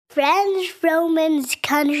Friends, Romans,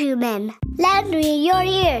 countrymen, lend me your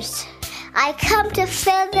ears. I come to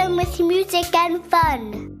fill them with music and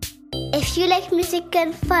fun. If you like music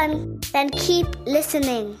and fun, then keep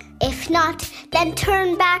listening. If not, then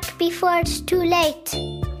turn back before it's too late.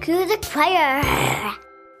 Cue the choir.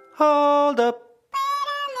 Hold up.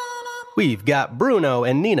 We've got Bruno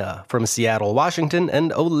and Nina from Seattle, Washington,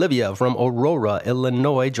 and Olivia from Aurora,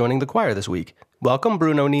 Illinois, joining the choir this week. Welcome,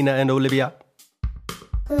 Bruno, Nina, and Olivia.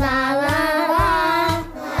 La la la,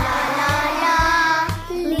 la la la,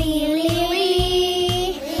 lee lee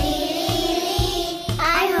lee,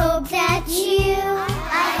 I hope that you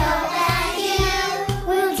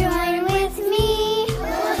will join with me.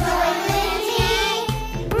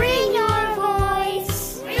 Bring your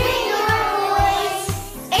voice,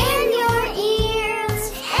 and your ears,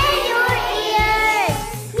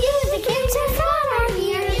 Music is so fun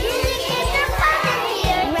here.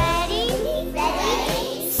 Ready,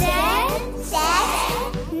 set,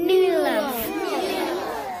 move.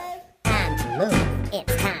 Time to move,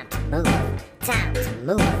 it's time to move. Time to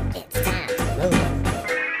move, it's time to move.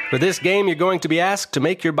 For this game, you're going to be asked to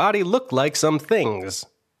make your body look like some things.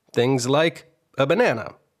 Things like a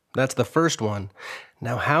banana. That's the first one.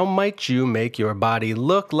 Now, how might you make your body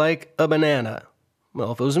look like a banana?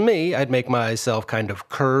 Well, if it was me, I'd make myself kind of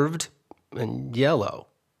curved and yellow.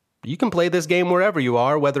 You can play this game wherever you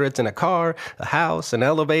are, whether it's in a car, a house, an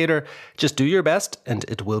elevator. Just do your best, and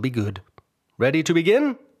it will be good. Ready to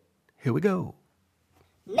begin? Here we go.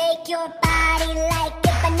 Make your body like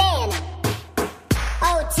a banana.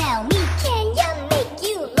 Oh, tell me, can you make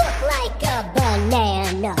you look like a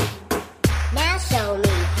banana? Now show me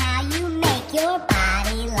how you make your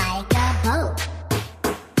body like a boat.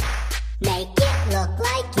 Make it look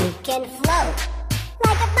like you can float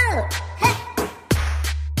like a boat. Huh.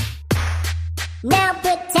 Now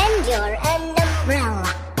pretend you're an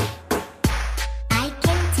umbrella. I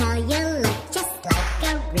can tell you look just like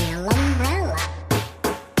a real umbrella.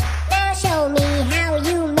 Now show me how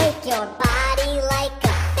you make your body like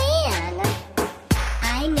a fan.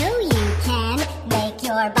 I know you can make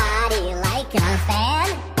your body like a fan.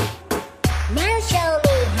 Now show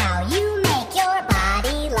me how you make your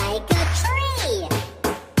body like a tree.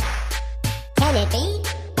 Can it be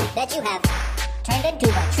that you have turned into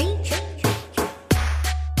a tree?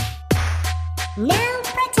 Now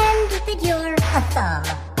pretend that you're a thumb.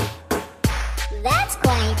 That's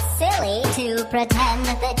quite silly to pretend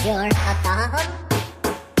that you're a thumb.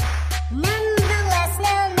 Nonetheless,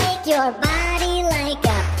 now make your body like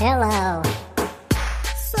a pillow.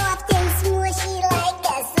 Soft and smushy like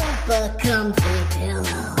a super comfy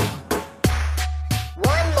pillow.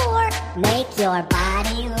 One more, make your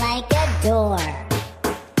body like a door.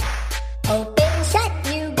 Open, shut,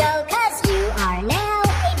 you go, 'cause you are now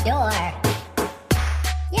a door.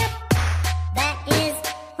 Yep, that is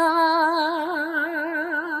all.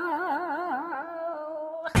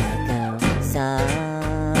 Echo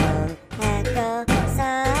song, echo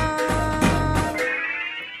song.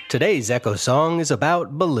 Today's Echo Song is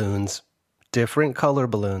about balloons. Different color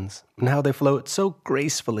balloons, and how they float so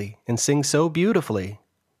gracefully and sing so beautifully.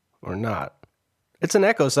 Or not. It's an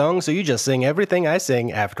echo song, so you just sing everything I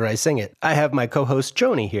sing after I sing it. I have my co-host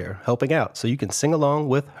Joni here helping out, so you can sing along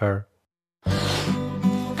with her.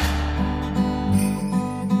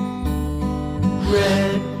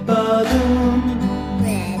 Red balloon,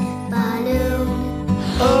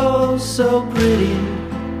 oh so pretty,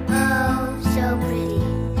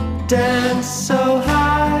 dance so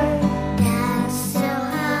high,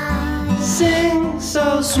 sing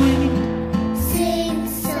so sweet,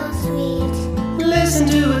 listen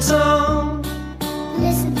to its song.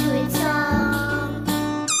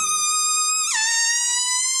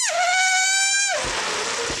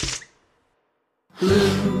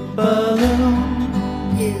 Blue balloon,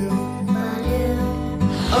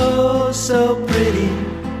 oh so pretty,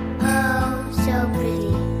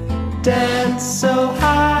 dance so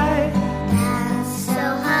high,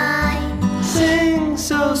 sing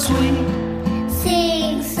so sweet,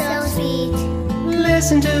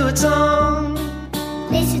 listen to its song.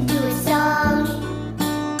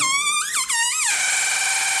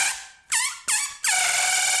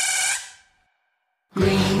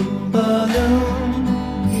 Green balloon,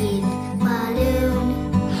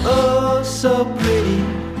 oh so pretty,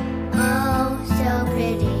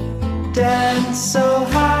 dance so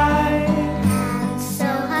high,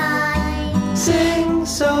 sing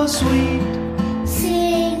so sweet,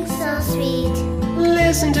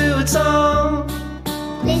 listen to its song.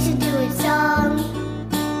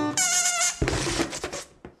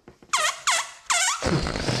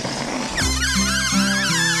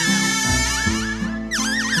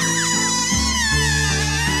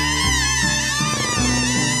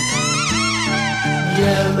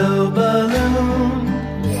 Yellow balloon,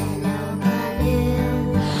 yellow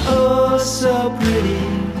balloon, oh so pretty,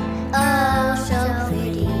 oh so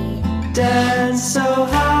pretty. dance so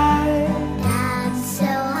high, Dance so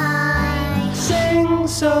high, sing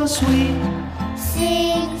so sweet,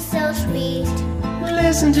 sing so sweet.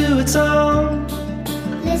 listen to its song.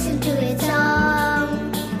 Listen to its song.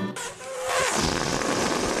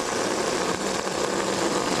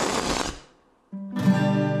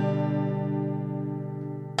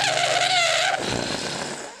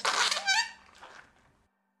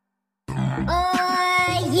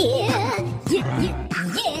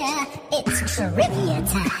 Yeah, it's trivia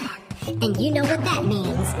time. And you know what that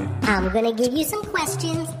means. I'm gonna give you some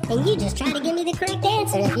questions, and you just try to give me the correct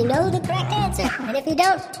answer if you know the correct answer. And if you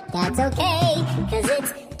don't, that's okay, because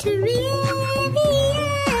it's trivia.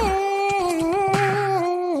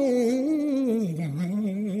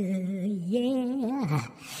 Yeah.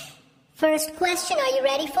 First question, are you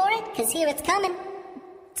ready for it? Because here it's coming.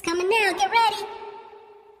 It's coming now, get ready.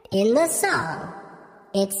 In the song,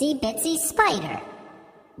 Itsy Bitsy Spider,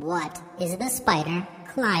 what is the spider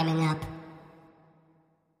climbing up?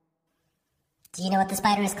 Do you know what the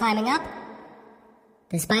spider is climbing up?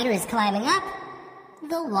 The spider is climbing up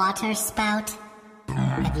the water spout.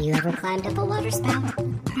 Have you ever climbed up a water spout?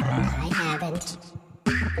 I haven't.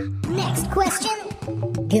 Next question.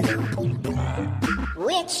 Go.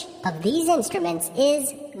 Which of these instruments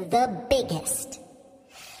is the biggest?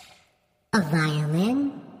 A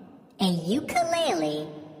violin, a ukulele,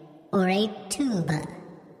 or a tuba?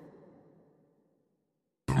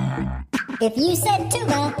 If you said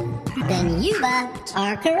tuba, then yuba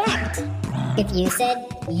are correct. If you said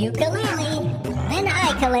ukulele, then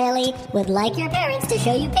ikulele would like your parents to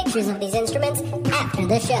show you pictures of these instruments after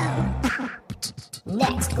the show.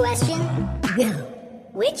 Next question, go.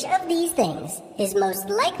 Which of these things is most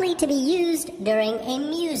likely to be used during a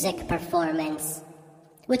music performance?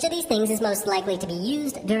 Which of these things is most likely to be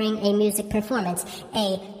used during a music performance?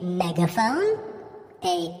 A megaphone,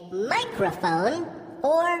 a microphone,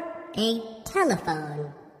 or a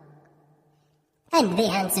telephone? And the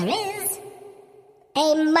answer is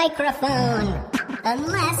a microphone.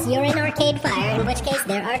 Unless you're in Arcade Fire, in which case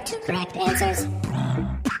there are two correct answers.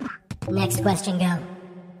 Next question, go.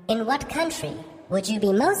 In what country would you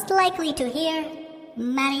be most likely to hear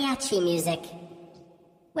mariachi music?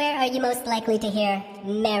 Where are you most likely to hear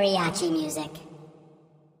mariachi music?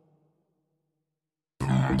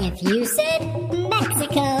 If you said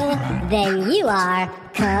Mexico, then you are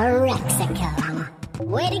correxico.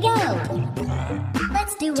 Way to go!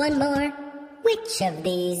 Let's do one more. Which of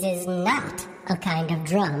these is not a kind of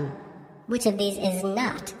drum? Which of these is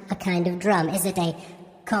not a kind of drum? Is it a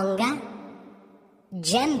conga,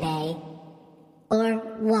 djembe, or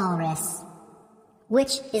walrus?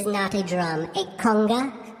 Which is not a drum? A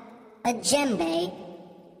conga, a djembe,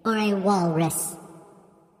 or a walrus?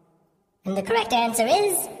 And the correct answer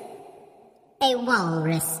is a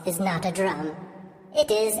walrus is not a drum.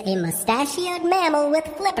 It is a mustachioed mammal with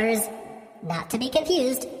flippers, not to be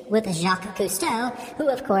confused with Jacques Cousteau, who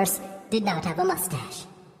of course did not have a mustache.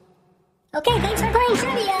 Okay, thanks for playing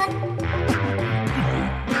trivia!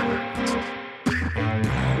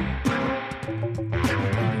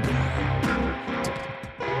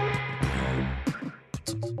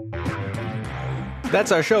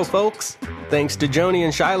 That's our show, folks. Thanks to Joni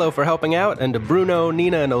and Shiloh for helping out, and to Bruno,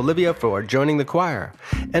 Nina, and Olivia for joining the choir.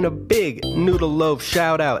 And a big Noodle Loaf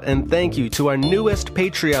shout out and thank you to our newest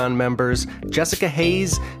Patreon members, Jessica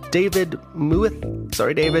Hayes, David Muith,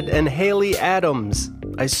 and Haley Adams.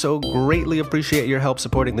 I so greatly appreciate your help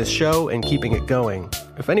supporting this show and keeping it going.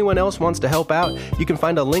 If anyone else wants to help out, you can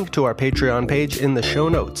find a link to our Patreon page in the show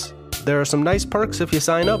notes. There are some nice perks if you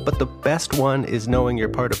sign up, but the best one is knowing you're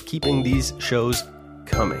part of keeping these shows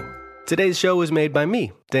coming. Today's show was made by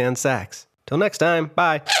me, Dan Sachs. Till next time,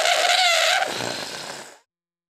 bye.